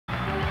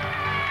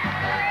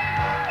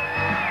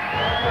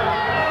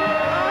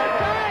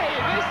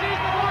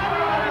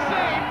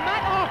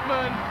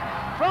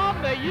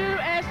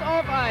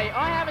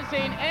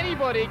seen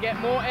anybody get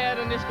more air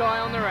than this guy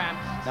on the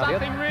ramps.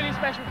 Something really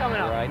special coming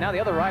up. Right, now the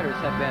other riders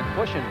have been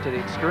pushing to the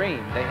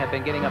extreme. They have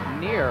been getting up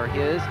near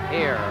his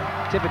air,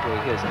 typically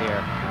his air.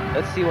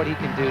 Let's see what he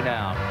can do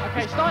now.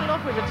 Okay, started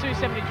off with a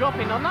 270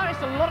 drop-in. I noticed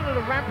a lot of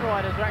the ramp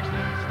riders are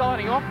actually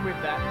starting off with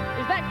that.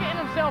 Is that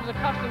getting themselves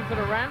accustomed to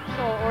the ramps?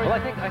 Well,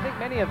 I think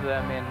many of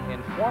them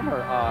in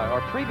former or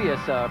previous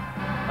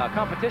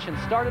competitions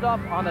started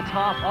off on the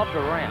top of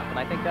the ramp, and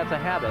I think that's a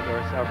habit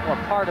or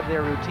part of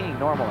their routine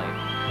normally.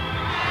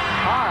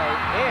 High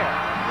air.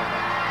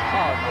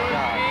 Oh my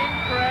God.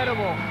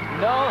 Incredible.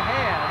 No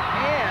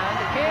hand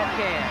and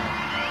can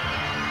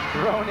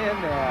thrown in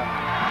there.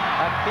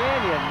 A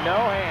canyon,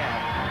 no hand.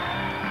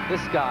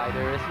 This guy,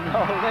 there is no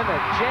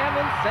limit.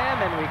 Jammin'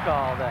 Salmon, we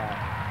call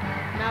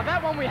that. Now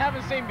that one we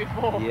haven't seen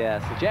before.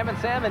 Yes, the Jammin'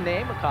 Salmon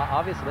name,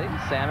 obviously,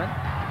 salmon.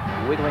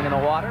 Wiggling in the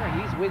water,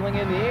 he's wiggling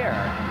in the air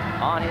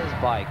on his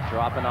bike,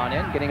 dropping on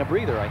in, getting a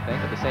breather, I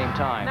think, at the same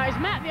time. Now, is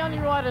Matt the only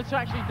rider to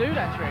actually do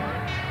that trick?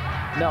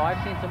 No,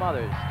 I've seen some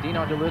others.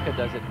 Dino DeLuca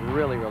does it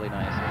really, really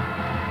nice.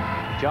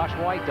 Josh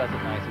White does it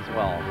nice as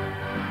well.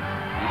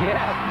 Yeah,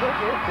 look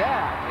at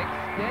that.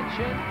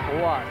 Extension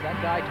plus. That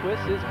guy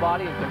twists his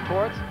body and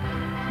contorts.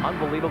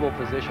 Unbelievable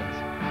positions.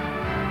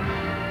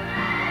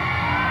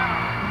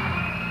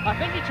 I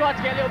think he tried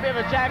to get a little bit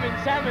of a Jammin'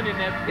 Salmon in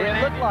there. It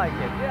looked like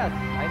it, yes.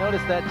 I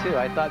noticed that too.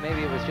 I thought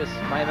maybe it was just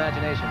my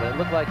imagination, but it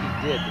looked like he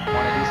did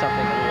want to do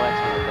something a little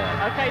extra with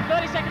that. Okay,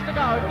 30 seconds to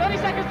go. 30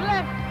 seconds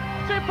left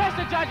to impress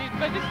the judges,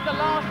 because this is the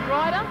last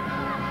rider,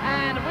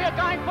 and we are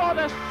going for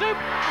the super.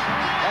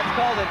 That's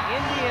called an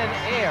Indian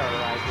Air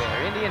right there.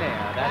 Indian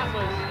Air.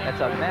 That's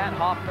a Mat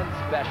Hoffman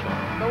special.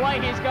 The way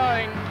he's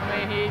going, I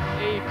mean,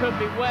 he could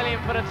be well in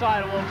for the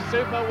title of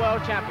Super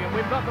World Champion.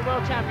 We've got the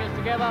World Champions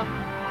together.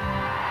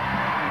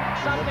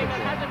 Something that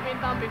hasn't been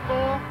done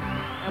before,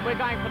 and we're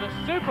going for the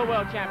Super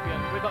World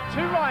Champion. We've got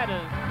two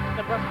riders,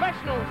 the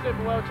professional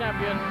Super World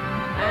Champion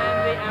and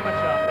the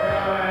amateur.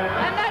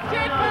 And that's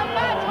it for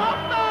Mat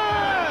Hoffman!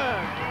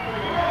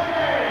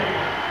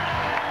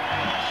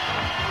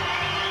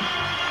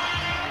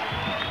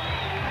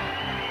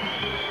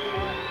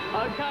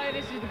 Okay,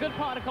 this is the good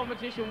part of the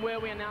competition where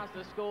we announce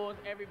the scores.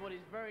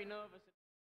 Everybody's very nervous.